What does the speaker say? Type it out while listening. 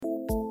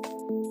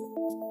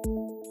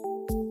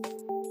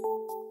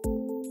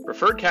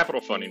Preferred Capital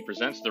Funding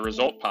presents the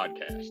Result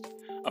Podcast,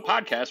 a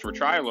podcast where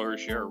trial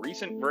lawyers share a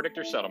recent verdict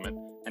or settlement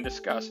and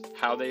discuss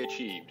how they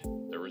achieved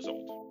the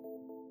result.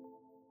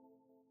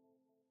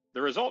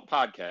 The Result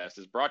Podcast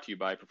is brought to you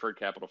by Preferred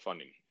Capital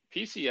Funding.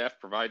 PCF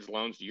provides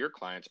loans to your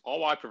clients,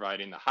 all while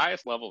providing the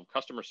highest level of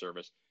customer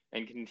service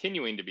and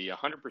continuing to be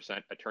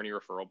 100% attorney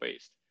referral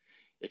based.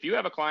 If you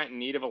have a client in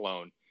need of a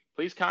loan,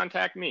 please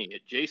contact me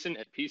at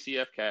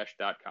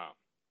jason@pcfcash.com.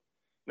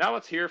 Now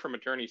let's hear from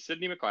attorney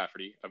Sydney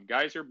McClafferty of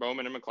Geiser,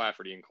 Bowman &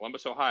 McClafferty in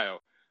Columbus,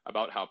 Ohio,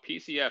 about how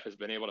PCF has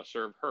been able to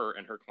serve her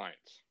and her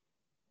clients.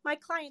 My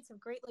clients have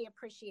greatly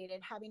appreciated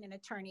having an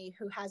attorney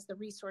who has the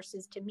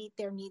resources to meet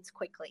their needs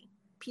quickly.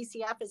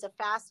 PCF is a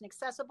fast and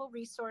accessible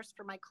resource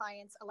for my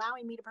clients,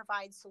 allowing me to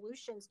provide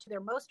solutions to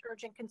their most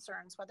urgent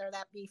concerns, whether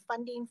that be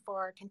funding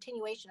for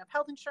continuation of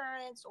health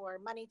insurance or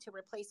money to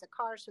replace a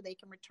car so they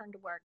can return to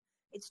work.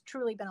 It's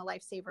truly been a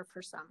lifesaver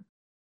for some.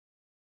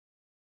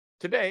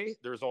 Today,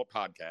 the Result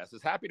Podcast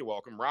is happy to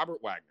welcome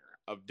Robert Wagoner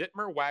of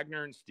Dittmer,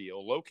 Wagoner &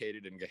 Steele,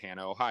 located in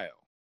Gahanna, Ohio.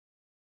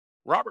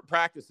 Robert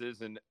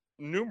practices in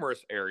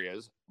numerous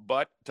areas,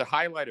 but to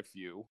highlight a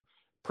few: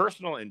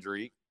 personal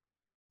injury,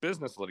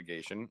 business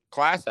litigation,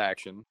 class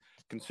action,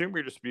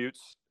 consumer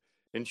disputes,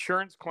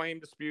 insurance claim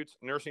disputes,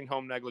 nursing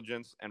home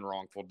negligence, and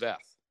wrongful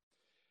death.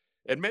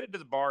 Admitted to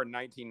the bar in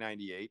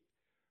 1998,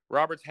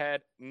 Robert's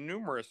had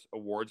numerous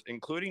awards,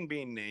 including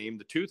being named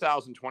the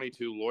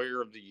 2022 Lawyer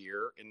of the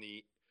Year in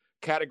the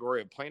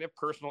category of plaintiff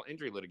personal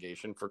injury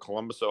litigation for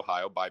Columbus,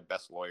 Ohio by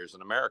Best Lawyers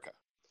in America.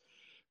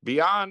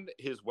 Beyond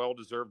his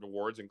well-deserved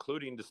awards,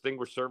 including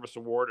Distinguished Service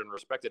Award and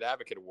Respected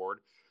Advocate Award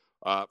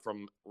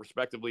from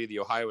respectively the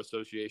Ohio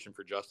Association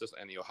for Justice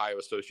and the Ohio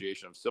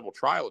Association of Civil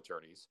Trial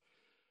Attorneys,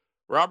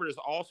 Robert has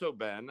also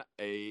been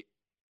a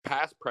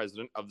past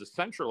president of the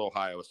Central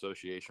Ohio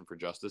Association for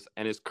Justice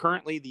and is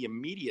currently the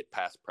immediate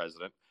past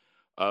president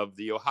of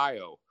the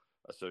Ohio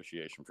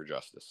Association for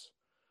Justice.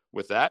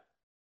 With that,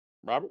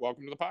 Robert,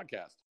 welcome to the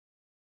podcast.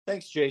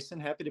 Thanks, Jason.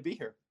 Happy to be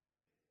here.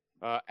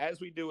 As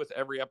we do with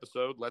every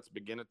episode, let's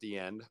begin at the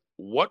end.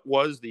 What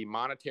was the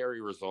monetary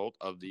result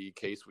of the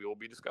case we will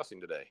be discussing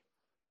today?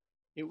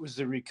 It was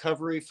a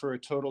recovery for a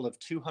total of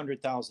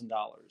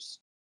 $200,000.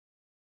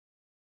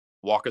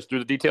 Walk us through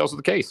the details of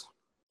the case.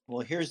 Well,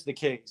 here's the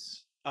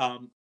case.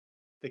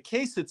 The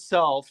case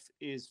itself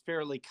is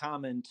fairly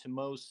common to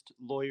most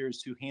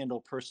lawyers who handle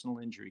personal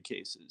injury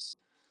cases.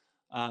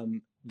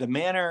 The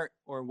manner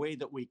or way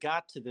that we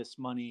got to this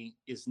money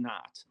is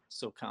not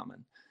so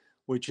common,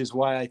 which is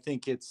why I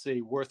think it's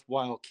a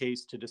worthwhile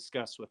case to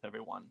discuss with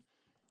everyone.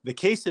 The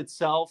case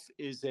itself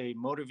is a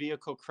motor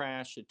vehicle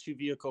crash, a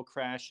two-vehicle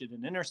crash at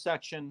an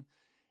intersection,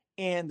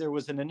 and there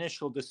was an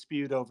initial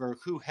dispute over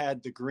who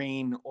had the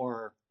green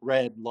or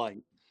red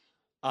light.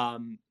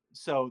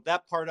 So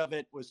that part of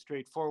it was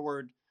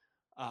straightforward.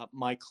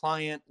 My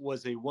client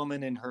was a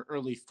woman in her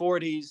early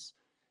 40s,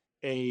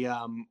 a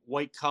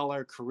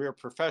white-collar career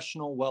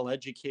professional,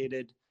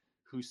 well-educated,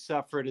 who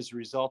suffered as a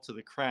result of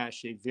the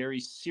crash a very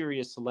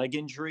serious leg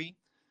injury,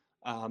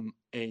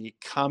 a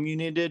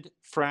comminuted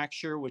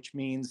fracture, which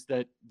means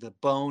that the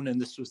bone, and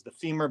this was the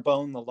femur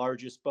bone, the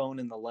largest bone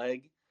in the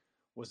leg,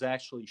 was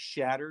actually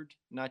shattered,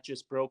 not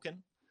just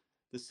broken.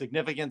 The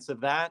significance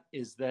of that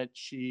is that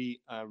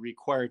she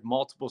required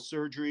multiple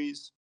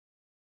surgeries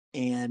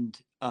and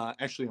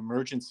actually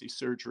emergency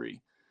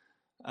surgery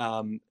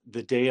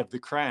the day of the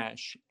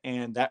crash,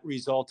 and that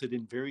resulted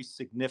in very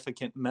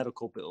significant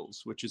medical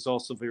bills, which is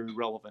also very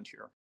relevant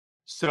here.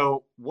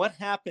 So what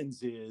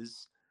happens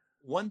is,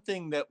 one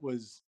thing that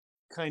was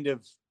kind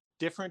of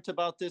different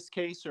about this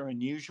case, or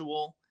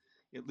unusual,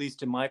 at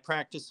least in my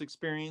practice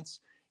experience,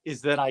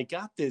 is that I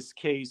got this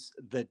case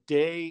the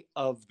day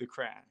of the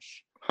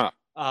crash.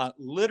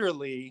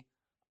 Literally,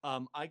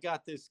 I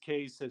got this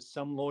case, as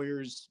some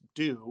lawyers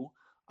do.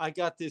 I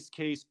got this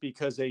case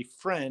because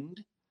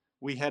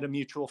we had a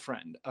mutual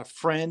friend. A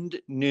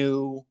friend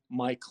knew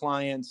my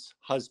client's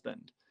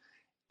husband.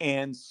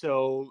 And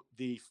so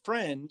the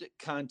friend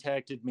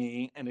contacted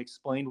me and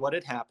explained what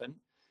had happened,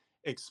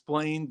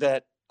 explained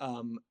that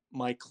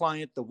my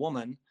client, the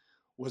woman,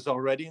 was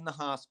already in the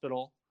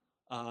hospital,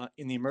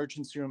 in the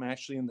emergency room,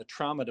 actually in the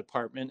trauma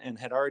department, and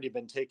had already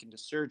been taken to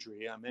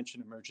surgery. I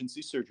mentioned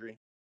emergency surgery.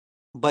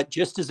 But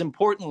just as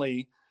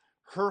importantly,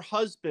 her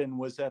husband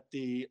was at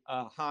the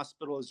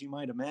hospital, as you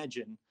might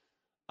imagine,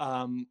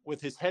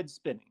 with his head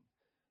spinning.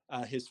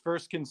 His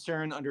first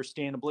concern,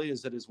 understandably,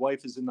 is that his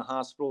wife is in the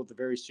hospital with a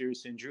very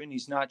serious injury, and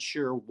he's not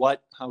sure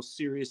how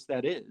serious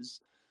that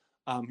is.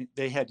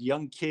 They had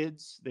young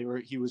kids.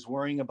 He was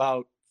worrying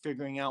about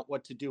figuring out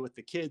what to do with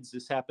the kids.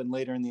 This happened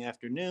later in the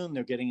afternoon.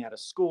 They're getting out of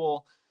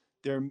school.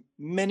 There are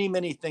many,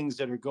 many things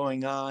that are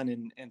going on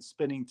and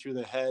spinning through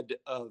the head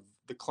of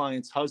the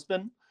client's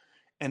husband.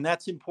 And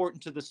that's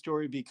important to the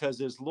story because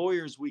as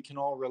lawyers, we can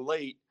all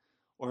relate,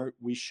 or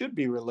we should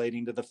be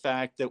relating to the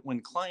fact that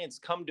when clients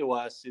come to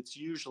us, it's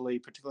usually,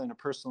 particularly in a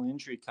personal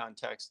injury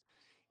context,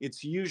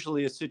 it's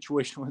usually a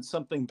situation when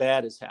something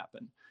bad has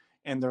happened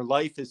and their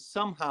life is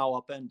somehow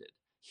upended,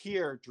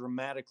 here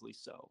dramatically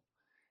so.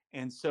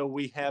 And so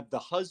we have the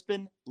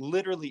husband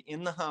literally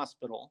in the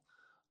hospital.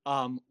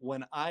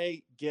 When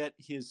I get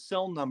his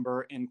cell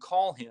number and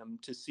call him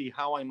to see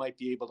how I might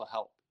be able to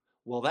help.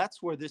 Well,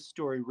 that's where this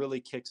story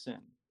really kicks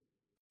in.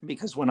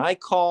 Because when I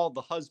call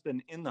the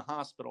husband in the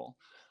hospital,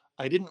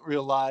 I didn't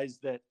realize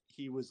that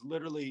he was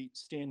literally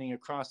standing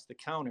across the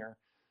counter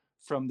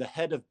from the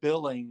head of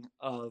billing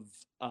of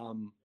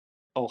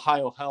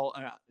Ohio Health.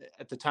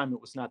 At the time,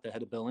 it was not the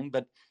head of billing,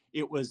 but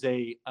it was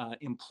a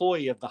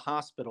employee of the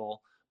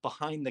hospital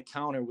behind the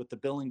counter with the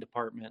billing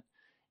department.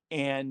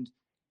 And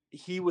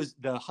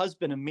the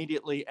husband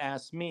immediately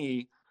asked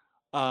me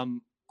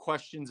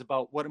questions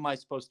about what am I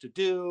supposed to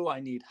do? I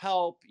need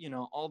help,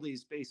 all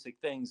these basic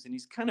things. And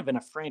he's kind of in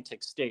a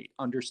frantic state,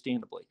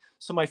 understandably.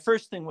 So my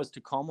first thing was to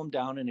calm him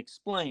down and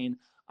explain,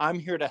 I'm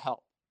here to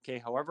help. Okay.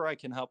 However I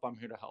can help, I'm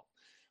here to help.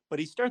 But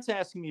he starts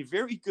asking me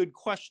very good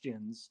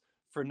questions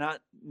for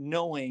not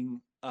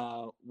knowing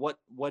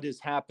what is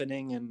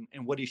happening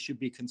and what he should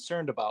be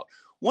concerned about.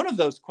 One of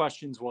those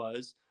questions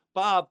was,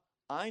 Bob,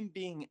 I'm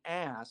being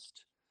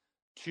asked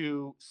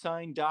to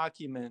sign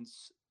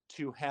documents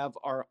to have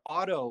our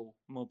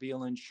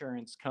automobile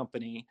insurance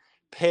company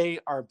pay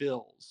our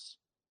bills,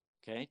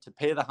 okay, to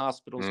pay the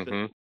hospital's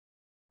bill.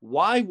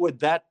 Why would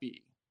that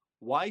be?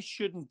 Why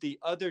shouldn't the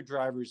other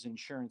driver's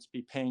insurance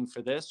be paying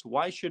for this?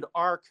 Why should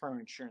our car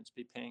insurance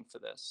be paying for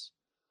this?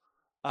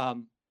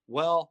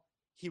 Well,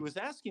 he was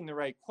asking the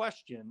right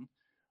question.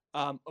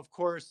 Of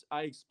course,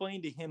 I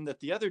explained to him that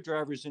the other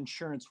driver's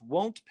insurance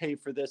won't pay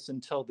for this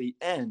until the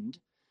end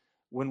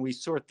when we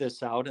sort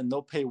this out, and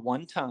they'll pay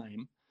one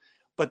time,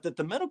 but that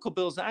the medical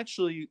bills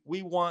actually,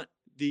 we want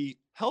the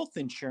health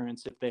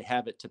insurance if they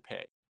have it to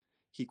pay.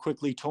 He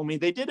quickly told me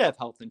they did have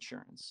health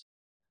insurance.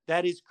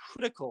 That is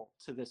critical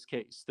to this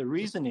case. The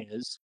reason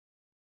is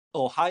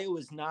Ohio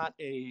is not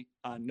a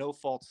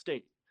no-fault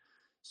state.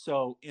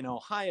 So in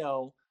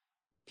Ohio,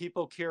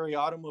 people carry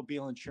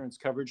automobile insurance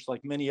coverage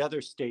like many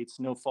other states,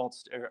 no fault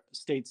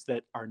states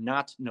that are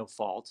not no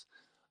fault.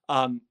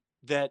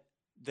 That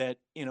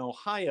in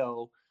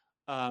Ohio,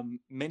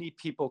 many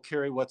people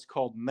carry what's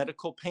called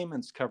medical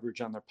payments coverage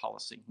on their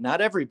policy.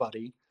 Not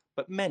everybody,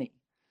 but many.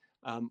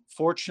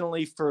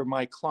 Fortunately for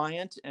my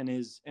client and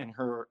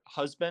her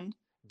husband,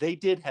 they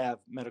did have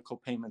medical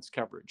payments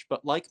coverage.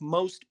 But like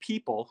most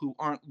people who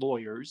aren't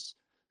lawyers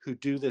who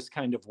do this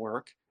kind of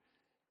work,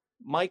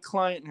 my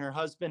client and her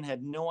husband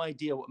had no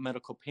idea what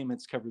medical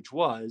payments coverage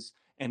was,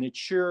 and it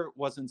sure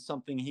wasn't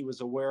something he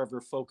was aware of or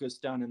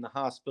focused on in the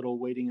hospital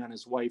waiting on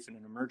his wife in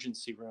an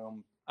emergency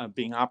room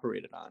being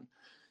operated on.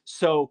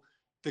 So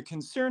the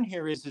concern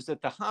here is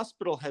that the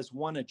hospital has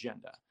one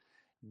agenda.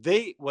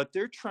 What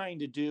they're trying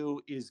to do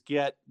is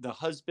get the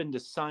husband to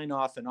sign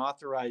off and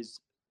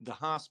authorize the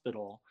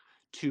hospital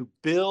to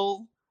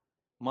bill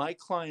my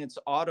client's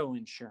auto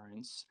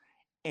insurance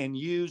and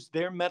use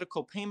their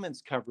medical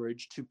payments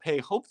coverage to pay,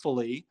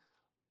 hopefully,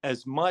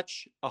 as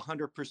much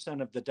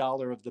 100% of the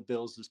dollar of the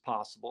bills as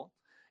possible,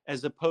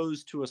 as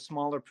opposed to a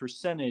smaller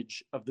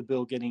percentage of the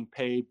bill getting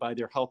paid by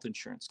their health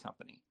insurance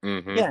company.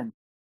 Again,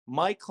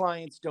 my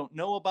clients don't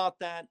know about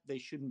that. They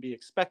shouldn't be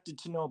expected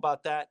to know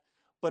about that.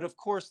 But of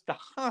course, the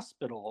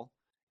hospital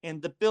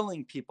and the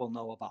billing people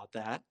know about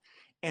that.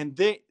 And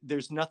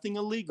there's nothing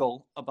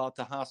illegal about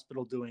the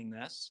hospital doing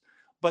this,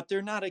 but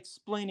they're not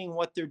explaining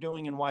what they're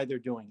doing and why they're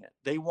doing it.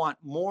 They want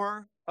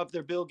more of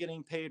their bill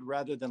getting paid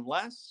rather than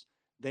less.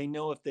 They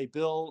know if they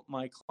bill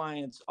my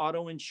client's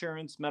auto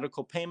insurance,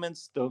 medical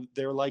payments,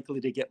 they're likely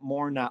to get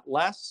more, not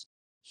less.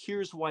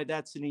 Here's why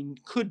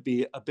could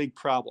be a big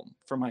problem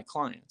for my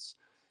clients.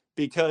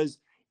 Because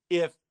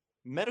if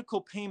medical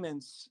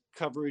payments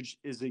coverage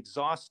is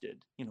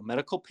exhausted,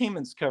 medical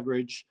payments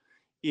coverage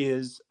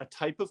is a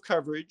type of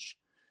coverage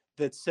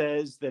that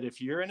says that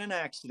if you're in an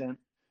accident,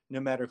 no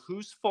matter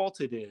whose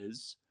fault it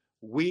is,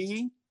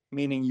 we,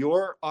 meaning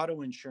your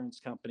auto insurance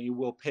company,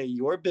 will pay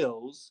your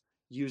bills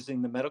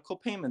using the medical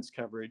payments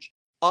coverage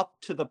up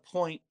to the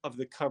point of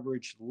the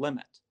coverage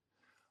limit.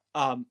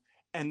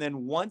 And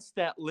then once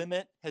that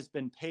limit has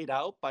been paid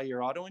out by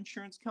your auto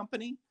insurance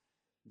company,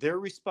 their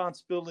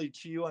responsibility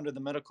to you under the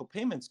medical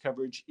payments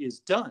coverage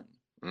is done.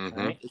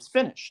 Right? It's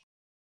finished.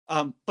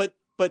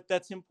 But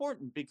that's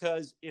important,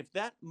 because if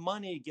that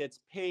money gets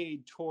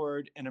paid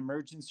toward an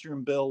emergency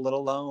room bill, let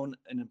alone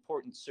an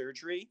important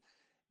surgery,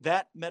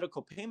 that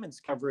medical payments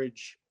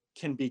coverage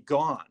can be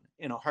gone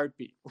in a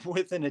heartbeat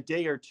within a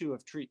day or two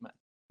of treatment.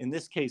 In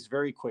this case,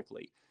 very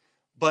quickly.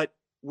 But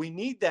we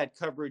need that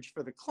coverage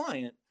for the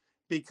client,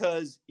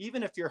 because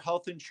even if your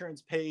health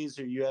insurance pays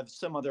or you have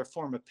some other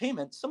form of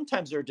payment,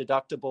 sometimes there are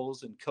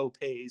deductibles and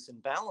co-pays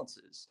and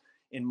balances.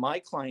 In my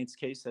client's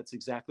case, that's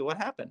exactly what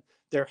happened.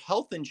 Their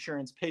health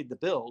insurance paid the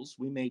bills.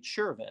 We made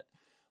sure of it.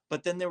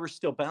 But then there were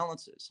still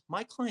balances.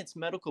 My client's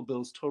medical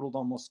bills totaled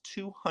almost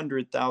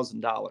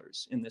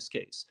 $200,000 in this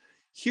case.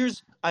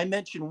 I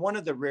mentioned one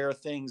of the rare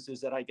things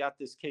is that I got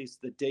this case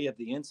the day of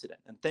the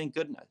incident. And thank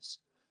goodness,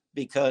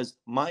 because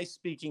my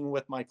speaking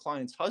with my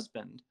client's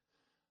husband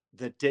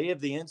the day of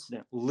the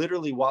incident,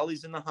 literally while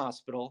he's in the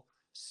hospital,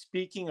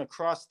 speaking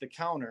across the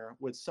counter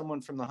with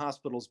someone from the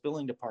hospital's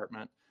billing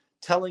department,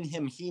 telling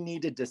him he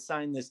needed to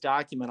sign this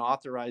document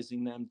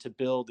authorizing them to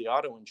bill the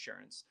auto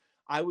insurance.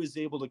 I was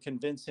able to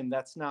convince him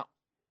that's not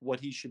what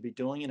he should be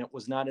doing, and it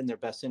was not in their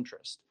best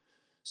interest.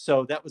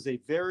 So that was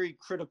a very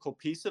critical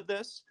piece of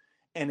this.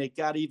 And it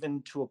got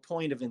even to a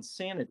point of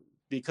insanity,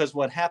 because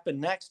what happened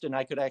next, and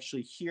I could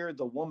actually hear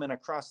the woman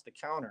across the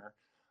counter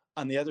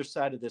on the other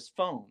side of this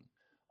phone,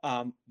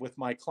 with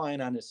my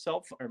client on his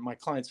cell phone, or my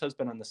client's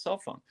husband on the cell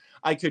phone.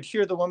 I could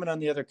hear the woman on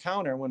the other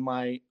counter when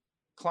my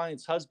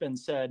client's husband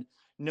said,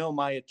 "No,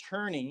 my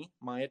attorney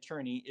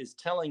is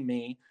telling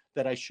me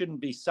that I shouldn't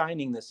be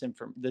signing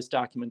this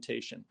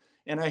documentation."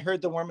 And I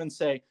heard the woman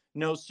say,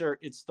 "No, sir,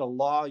 it's the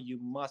law. You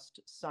must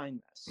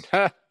sign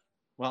this."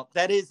 Well,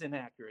 that is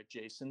inaccurate,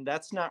 Jason.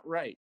 That's not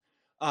right.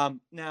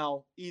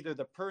 Now, either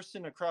the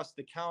person across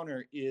the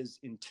counter is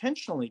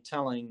intentionally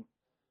telling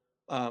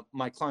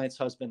my client's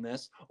husband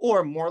this,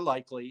 or more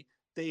likely,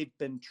 they've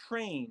been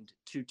trained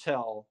to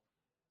tell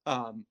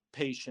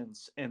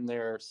patients and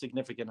their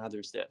significant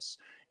others this.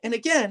 And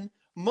again,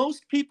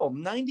 most people,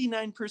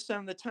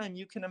 99% of the time,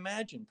 you can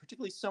imagine,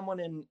 particularly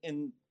someone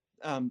in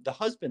the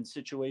husband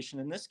situation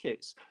in this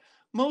case,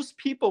 most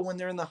people, when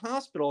they're in the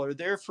hospital, are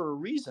there for a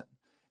reason.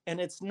 And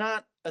it's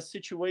not a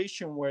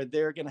situation where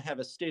they're going to have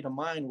a state of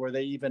mind where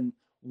they even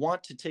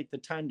want to take the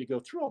time to go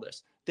through all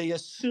this. They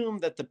assume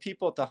that the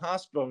people at the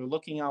hospital are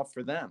looking out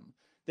for them.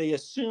 They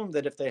assume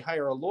that if they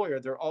hire a lawyer,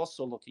 they're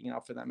also looking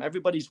out for them.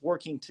 Everybody's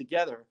working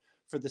together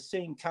for the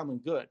same common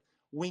good.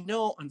 We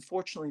know,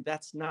 unfortunately,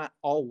 that's not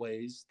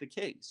always the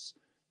case.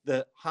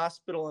 The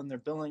hospital and their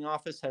billing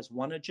office has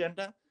one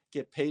agenda: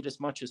 get paid as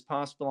much as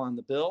possible on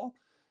the bill.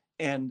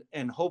 And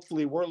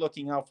hopefully we're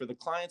looking out for the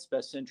client's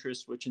best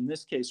interest, which in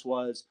this case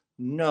was,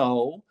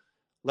 no,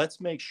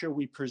 let's make sure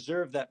we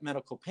preserve that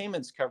medical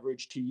payments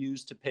coverage to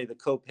use to pay the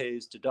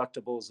copays,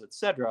 deductibles, et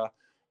cetera,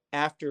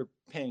 after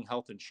paying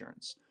health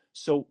insurance.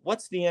 So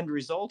what's the end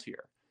result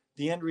here?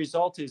 The end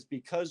result is,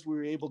 because we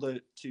were able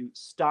to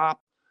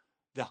stop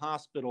the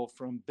hospital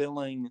from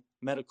billing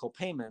medical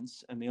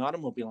payments and the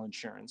automobile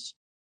insurance,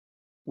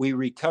 we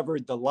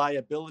recovered the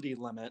liability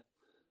limit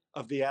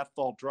of the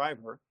at-fault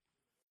driver,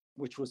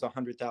 which was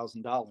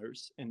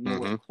 $100,000, and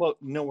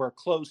nowhere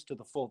close to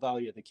the full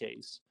value of the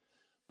case.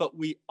 But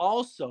we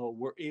also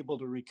were able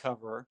to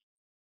recover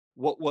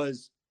what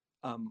was,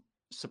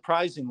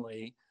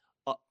 surprisingly,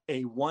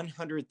 a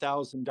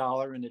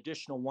 $100,000, an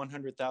additional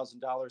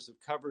 $100,000 of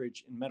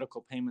coverage in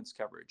medical payments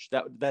coverage.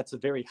 That's a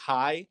very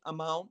high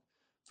amount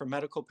for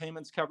medical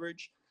payments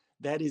coverage.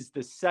 That is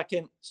the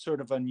second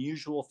sort of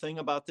unusual thing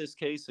about this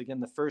case.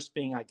 Again, the first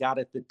being I got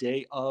it the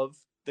day of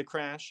the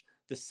crash.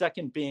 The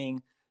second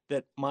being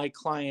that my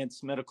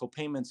client's medical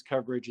payments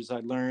coverage, as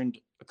I learned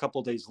a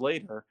couple days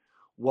later,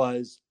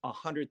 was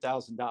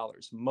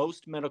 $100,000.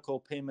 Most medical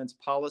payments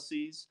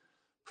policies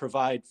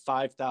provide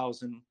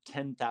 $5,000,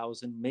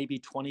 $10,000, maybe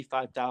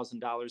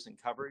 $25,000 in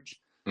coverage.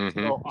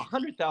 So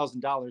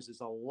 $100,000 is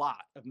a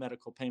lot of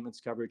medical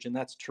payments coverage, and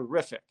that's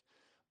terrific.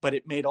 But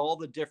it made all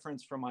the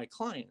difference for my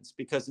clients,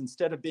 because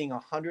instead of being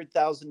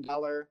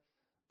 $100,000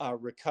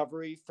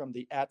 recovery from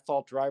the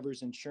at-fault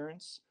driver's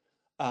insurance,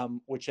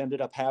 which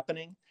ended up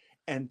happening,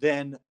 and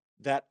then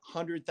that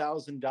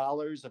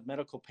 $100,000 of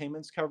medical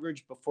payments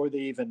coverage before they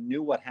even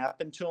knew what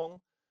happened to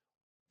them,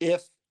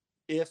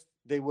 if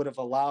they would have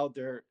allowed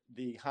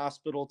the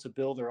hospital to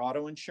bill their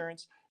auto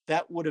insurance,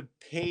 that would have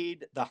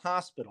paid the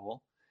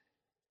hospital.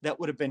 That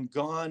would have been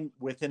gone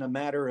within a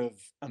matter of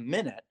a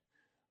minute,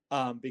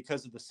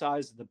 because of the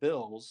size of the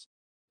bills.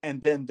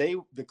 And then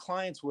the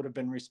clients would have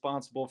been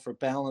responsible for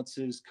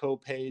balances,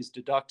 copays,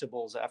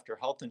 deductibles after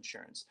health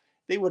insurance.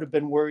 They would have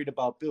been worried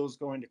about bills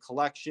going to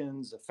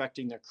collections,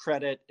 affecting their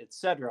credit, et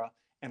cetera,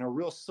 and a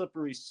real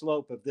slippery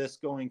slope of this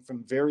going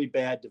from very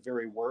bad to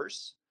very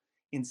worse.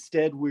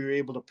 Instead, we were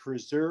able to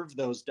preserve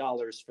those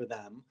dollars for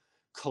them,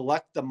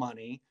 collect the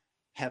money,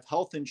 have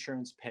health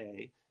insurance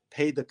pay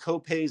the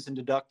copays and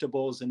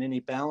deductibles and any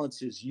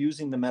balances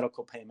using the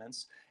medical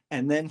payments,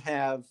 and then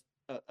have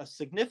a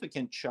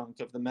significant chunk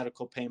of the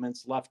medical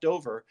payments left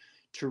over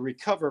to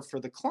recover for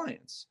the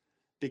clients.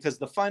 Because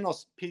the final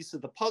piece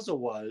of the puzzle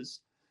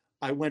was,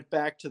 I went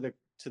back to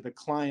the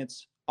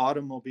client's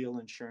automobile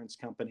insurance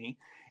company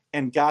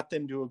and got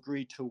them to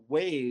agree to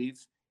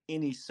waive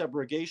any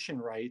subrogation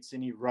rights,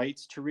 any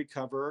rights to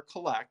recover or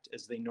collect,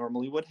 as they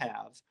normally would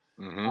have,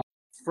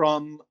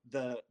 from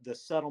the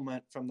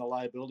settlement from the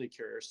liability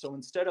carrier. So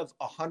instead of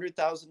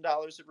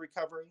 $100,000 of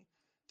recovery,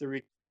 the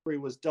recovery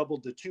was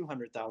doubled to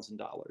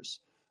 $200,000.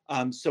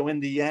 So in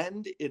the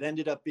end, it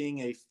ended up being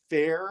a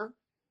fair,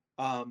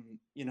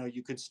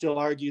 you could still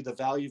argue the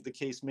value of the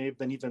case may have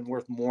been even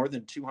worth more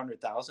than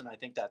 $200,000. I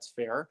think that's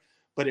fair,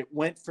 but it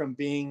went from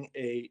being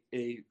a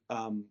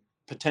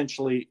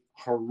potentially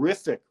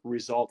horrific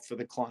result for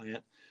the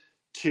client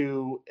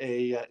to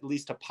at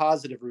least a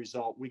positive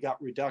result. We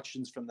got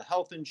reductions from the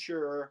health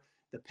insurer,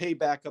 the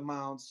payback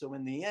amounts. So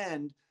in the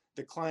end,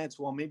 the clients,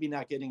 while maybe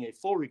not getting a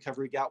full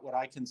recovery, got what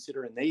I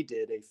consider, and they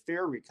did, a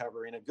fair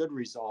recovery and a good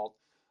result.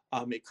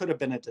 It could have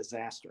been a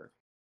disaster.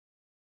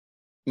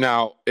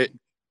 Now,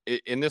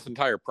 in this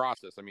entire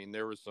process, I mean,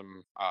 there was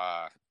some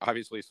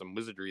obviously some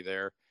wizardry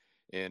there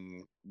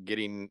in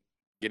getting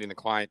the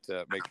client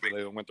to make sure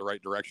they went the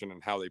right direction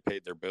and how they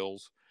paid their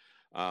bills.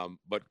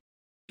 But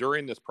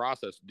during this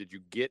process, did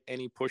you get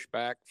any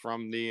pushback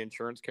from the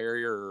insurance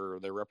carrier or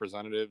their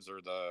representatives or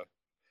the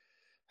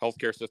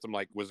healthcare system?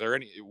 Like, was there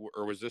any,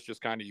 or was this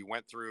just kind of you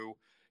went through,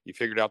 you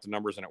figured out the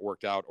numbers and it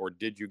worked out, or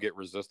did you get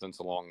resistance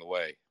along the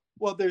way?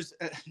 Well, there's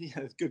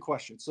yeah, good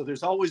question. So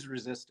there's always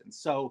resistance.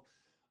 So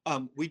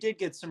we did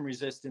get some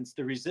resistance.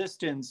 The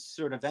resistance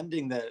sort of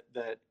ending that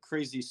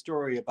crazy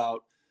story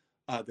about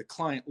the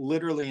client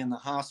literally in the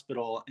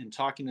hospital and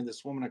talking to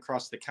this woman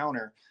across the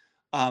counter.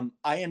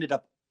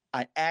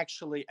 I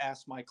actually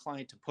asked my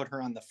client to put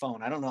her on the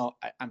phone. I don't know.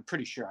 I'm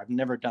pretty sure I've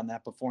never done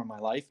that before in my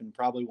life and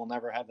probably will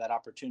never have that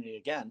opportunity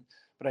again.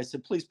 But I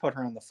said, please put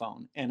her on the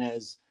phone. And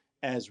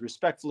as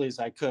respectfully as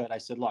I could, I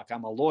said, look,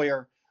 I'm a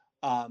lawyer.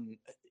 Um,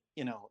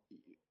 you know,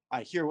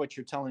 I hear what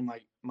you're telling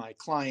my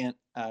client.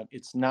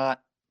 It's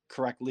not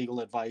correct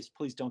legal advice.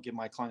 Please don't give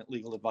my client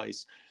legal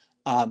advice.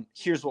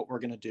 Here's what we're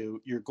going to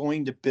do. You're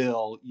going to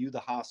bill, you, the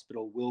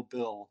hospital, will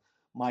bill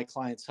my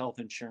client's health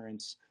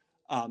insurance.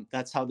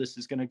 That's how this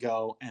is going to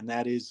go. And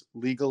that is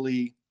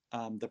legally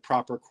the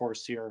proper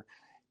course here.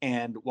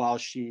 And while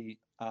she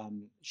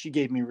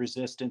gave me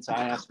resistance,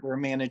 I asked for a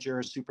manager,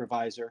 a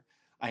supervisor.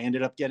 I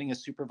ended up getting a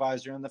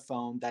supervisor on the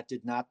phone. That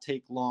did not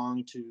take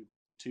long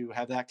to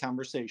have that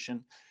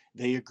conversation.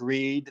 They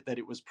agreed that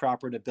it was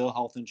proper to bill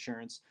health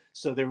insurance.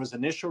 So there was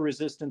initial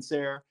resistance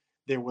there.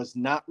 There was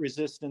not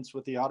resistance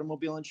with the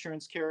automobile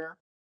insurance carrier.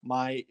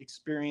 My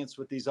experience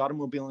with these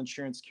automobile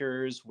insurance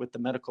carriers with the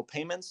medical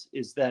payments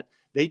is that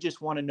they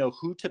just want to know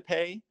who to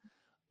pay.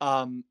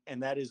 And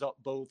that is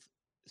both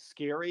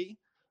scary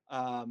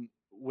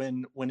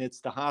when it's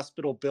the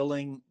hospital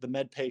billing the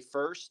med pay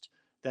first.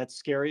 That's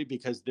scary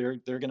because they're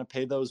going to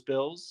pay those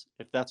bills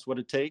if that's what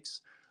it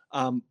takes.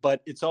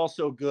 But it's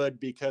also good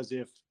because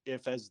if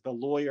as the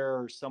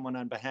lawyer or someone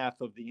on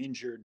behalf of the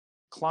injured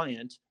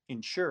client,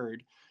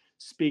 insured,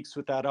 speaks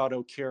with that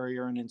auto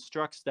carrier and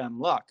instructs them,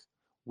 look,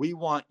 we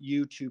want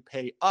you to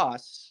pay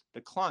us,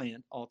 the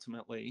client,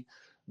 ultimately,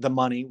 the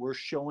money. We're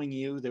showing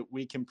you that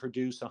we can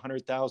produce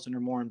 100,000 or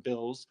more in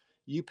bills.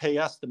 You pay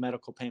us the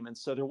medical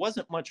payments. So there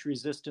wasn't much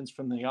resistance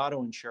from the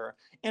auto insurer,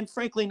 and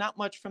frankly, not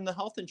much from the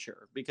health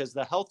insurer, because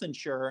the health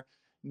insurer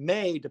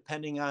may,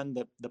 depending on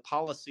the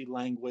policy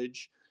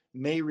language,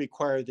 may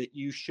require that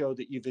you show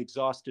that you've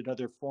exhausted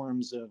other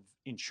forms of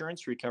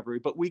insurance recovery.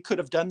 But we could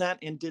have done that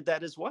and did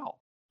that as well,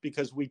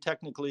 because we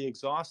technically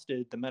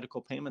exhausted the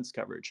medical payments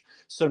coverage.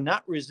 So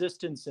not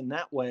resistance in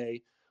that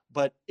way,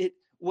 but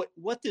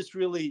what this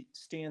really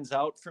stands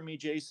out for me,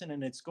 Jason,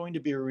 and it's going to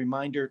be a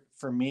reminder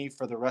for me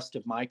for the rest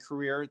of my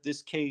career.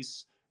 This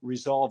case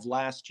resolved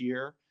last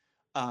year.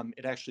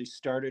 It actually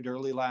started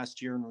early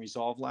last year and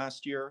resolved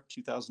last year,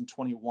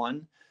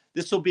 2021.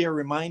 This will be a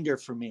reminder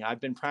for me.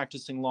 I've been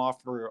practicing law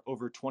for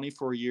over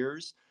 24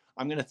 years.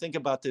 I'm going to think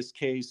about this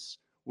case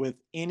with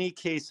any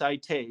case I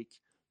take,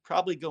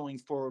 probably going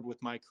forward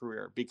with my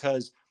career,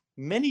 because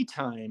many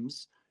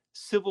times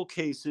civil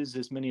cases,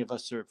 as many of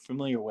us are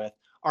familiar with,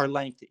 are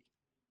lengthy.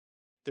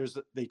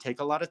 They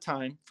take a lot of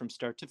time from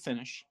start to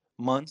finish,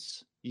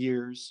 months,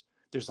 years.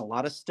 There's a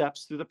lot of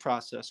steps through the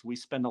process. We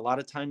spend a lot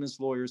of time as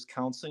lawyers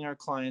counseling our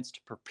clients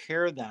to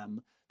prepare them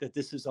that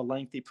this is a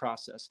lengthy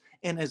process.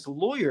 And as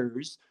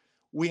lawyers,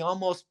 we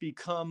almost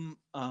become,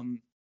 I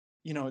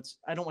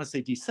don't want to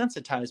say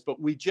desensitized, but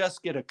we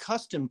just get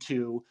accustomed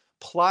to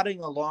plodding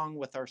along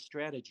with our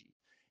strategy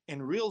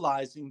and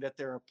realizing that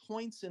there are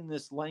points in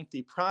this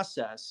lengthy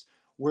process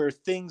where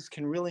things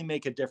can really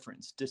make a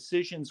difference.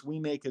 Decisions we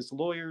make as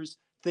lawyers,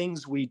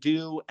 things we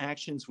do,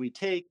 actions we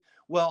take.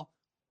 Well,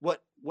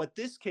 what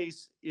this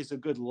case is a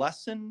good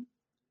lesson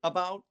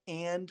about,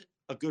 and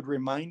a good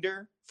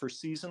reminder for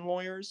seasoned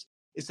lawyers,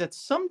 is that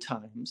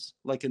sometimes,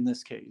 like in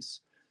this case,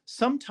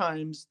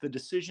 sometimes the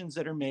decisions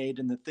that are made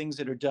and the things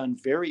that are done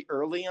very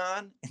early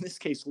on, in this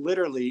case,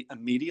 literally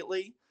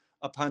immediately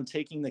upon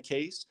taking the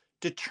case,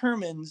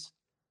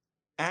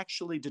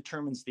 actually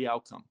determines the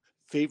outcome,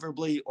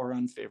 favorably or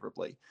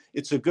unfavorably.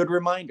 It's a good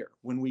reminder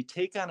when we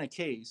take on a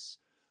case,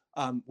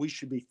 we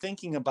should be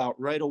thinking about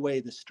right away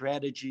the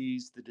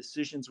strategies, the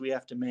decisions we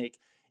have to make,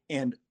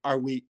 and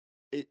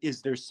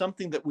is there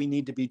something that we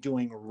need to be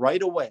doing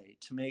right away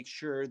to make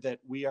sure that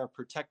we are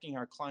protecting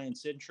our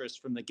client's interests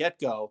from the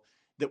get-go,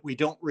 that we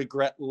don't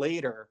regret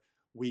later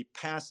we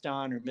passed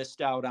on or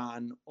missed out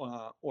on,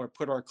 or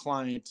put our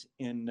client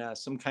in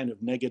some kind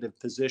of negative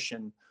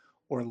position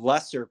or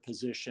lesser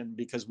position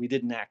because we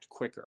didn't act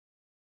quicker.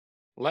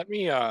 Let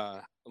me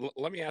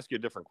ask you a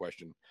different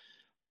question.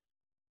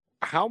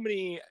 How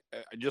many,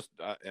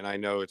 and I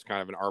know it's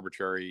kind of an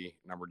arbitrary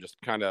number, just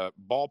kind of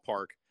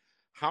ballpark,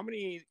 how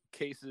many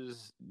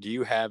cases do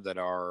you have that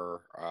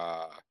are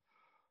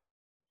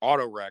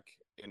auto wreck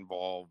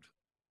involved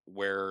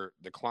where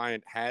the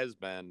client has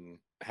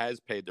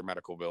paid their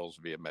medical bills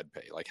via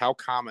MedPay? Like, how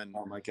common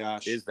Oh my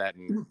gosh, is that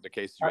in the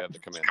cases you have to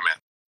come in?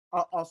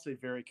 I'll say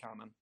very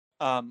common.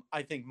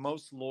 I think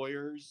most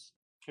lawyers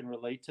can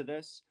relate to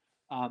this.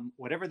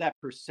 Whatever that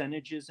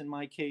percentage is in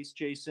my case,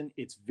 Jason,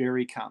 it's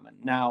very common.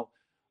 Now,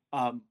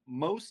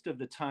 most of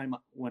the time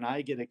when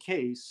I get a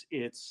case,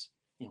 it's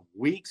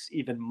weeks,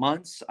 even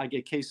months. I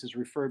get cases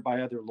referred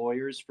by other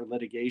lawyers for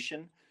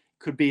litigation.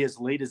 Could be as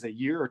late as a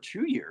year or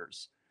 2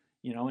 years.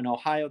 In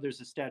Ohio,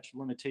 there's a statute of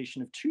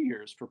limitation of 2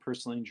 years for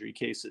personal injury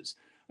cases.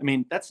 I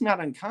mean, that's not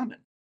uncommon.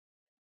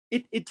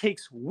 It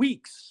takes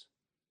weeks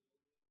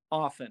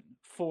often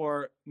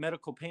for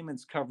medical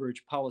payments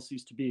coverage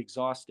policies to be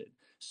exhausted.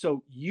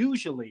 So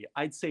usually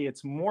I'd say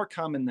it's more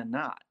common than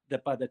not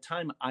that by the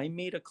time I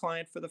meet a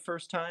client for the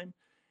first time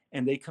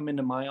and they come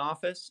into my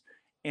office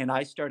and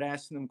I start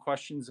asking them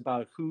questions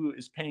about who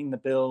is paying the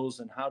bills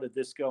and how did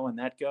this go and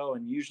that go,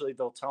 and usually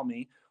they'll tell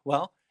me,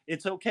 well,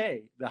 it's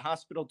okay. The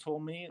hospital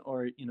told me,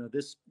 or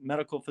this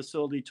medical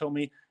facility told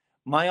me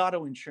my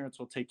auto insurance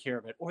will take care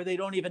of it. Or they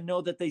don't even know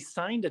that they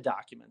signed a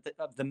document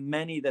of the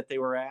many that they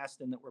were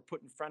asked and that were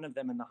put in front of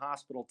them in the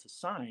hospital to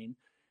sign.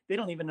 They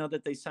don't even know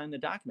that they signed the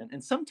document.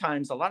 And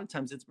sometimes, a lot of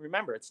times, it's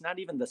not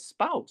even the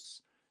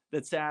spouse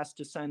that's asked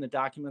to sign the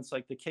documents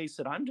like the case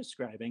that I'm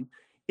describing.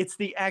 It's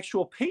the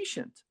actual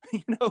patient,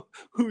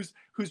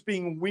 who's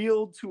being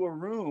wheeled to a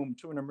room,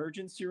 to an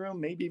emergency room,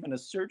 maybe even a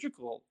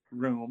surgical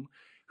room,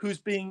 who's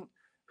being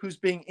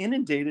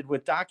inundated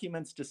with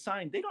documents to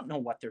sign. They don't know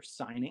what they're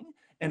signing.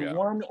 And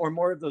one or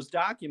more of those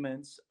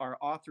documents are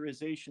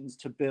authorizations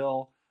to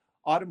bill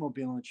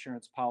automobile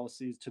insurance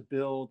policies, to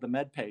bill the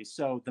MedPay.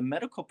 So the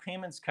medical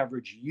payments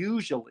coverage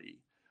usually,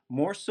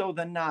 more so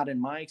than not in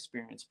my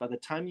experience, by the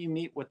time you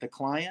meet with the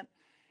client,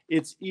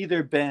 it's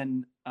either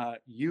been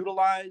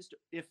utilized,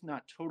 if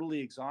not totally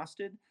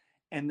exhausted.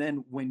 And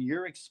then when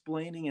you're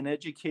explaining and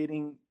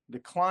educating the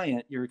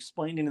client, you're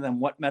explaining to them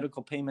what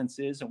medical payments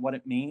is and what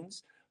it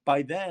means.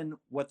 By then,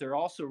 what they're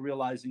also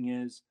realizing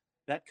is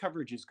that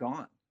coverage is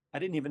gone. I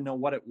didn't even know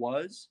what it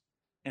was,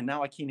 and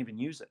now I can't even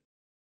use it.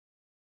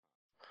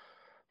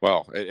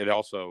 Well, it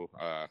also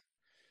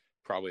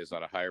probably is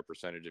at a higher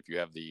percentage if you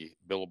have the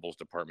billables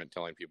department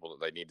telling people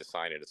that they need to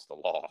sign it. It's the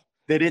law.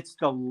 That it's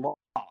the law.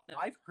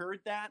 I've heard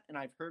that, and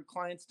I've heard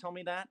clients tell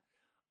me that.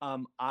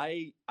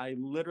 I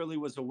literally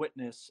was a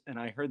witness, and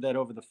I heard that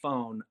over the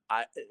phone.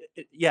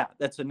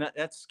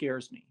 That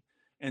scares me.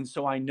 And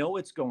so I know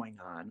it's going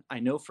on. I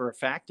know for a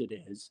fact it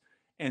is.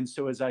 And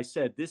so, as I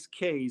said, this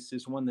case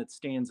is one that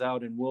stands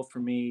out and will for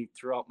me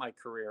throughout my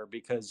career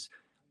because,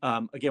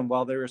 again,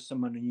 while there are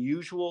some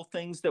unusual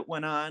things that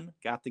went on,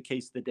 got the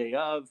case the day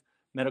of,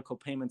 medical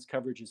payments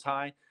coverage is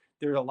high,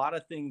 there are a lot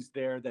of things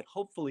there that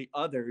hopefully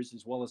others,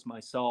 as well as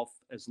myself,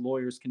 as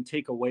lawyers, can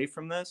take away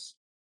from this.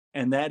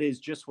 And that is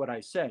just what I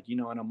said.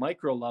 On a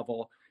micro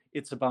level,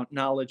 it's about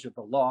knowledge of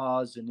the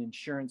laws and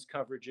insurance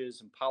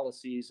coverages and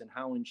policies and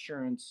how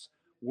insurance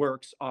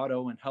works,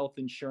 auto and health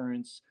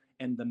insurance,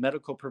 and the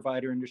medical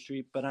provider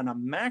industry. But on a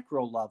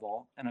macro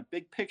level and a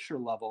big picture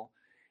level,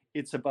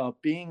 it's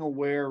about being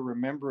aware,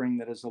 remembering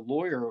that as a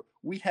lawyer,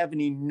 we have an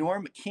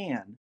enormous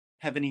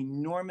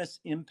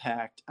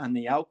impact on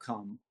the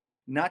outcome,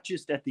 not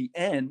just at the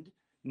end,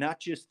 not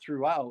just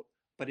throughout,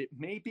 but it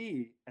may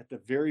be at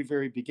the very,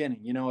 very beginning.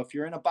 If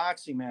you're in a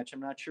boxing match, I'm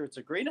not sure it's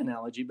a great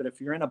analogy, but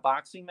if you're in a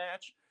boxing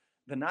match,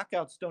 the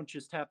knockouts don't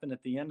just happen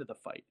at the end of the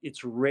fight.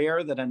 It's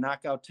rare that a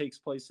knockout takes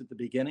place at the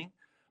beginning,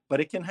 but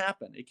it can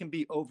happen. It can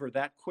be over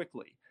that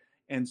quickly.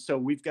 And so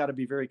we've got to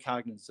be very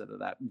cognizant of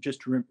that.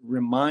 Just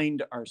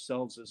remind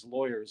ourselves as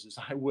lawyers, as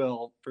I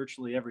will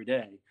virtually every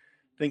day,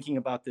 thinking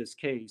about this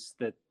case,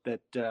 that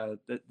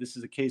this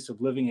is a case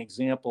of living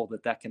example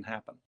that can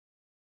happen.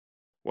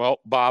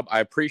 Well, Bob, I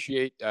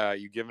appreciate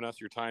you giving us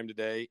your time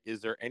today.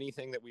 Is there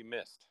anything that we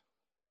missed?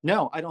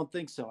 No, I don't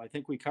think so. I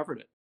think we covered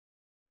it.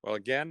 Well,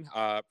 again,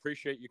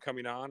 appreciate you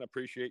coming on.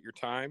 Appreciate your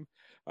time.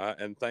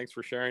 And thanks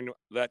for sharing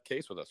that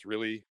case with us.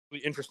 Really,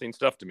 really interesting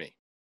stuff to me.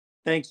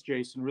 Thanks,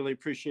 Jason. Really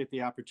appreciate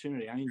the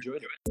opportunity. I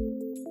enjoyed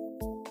it.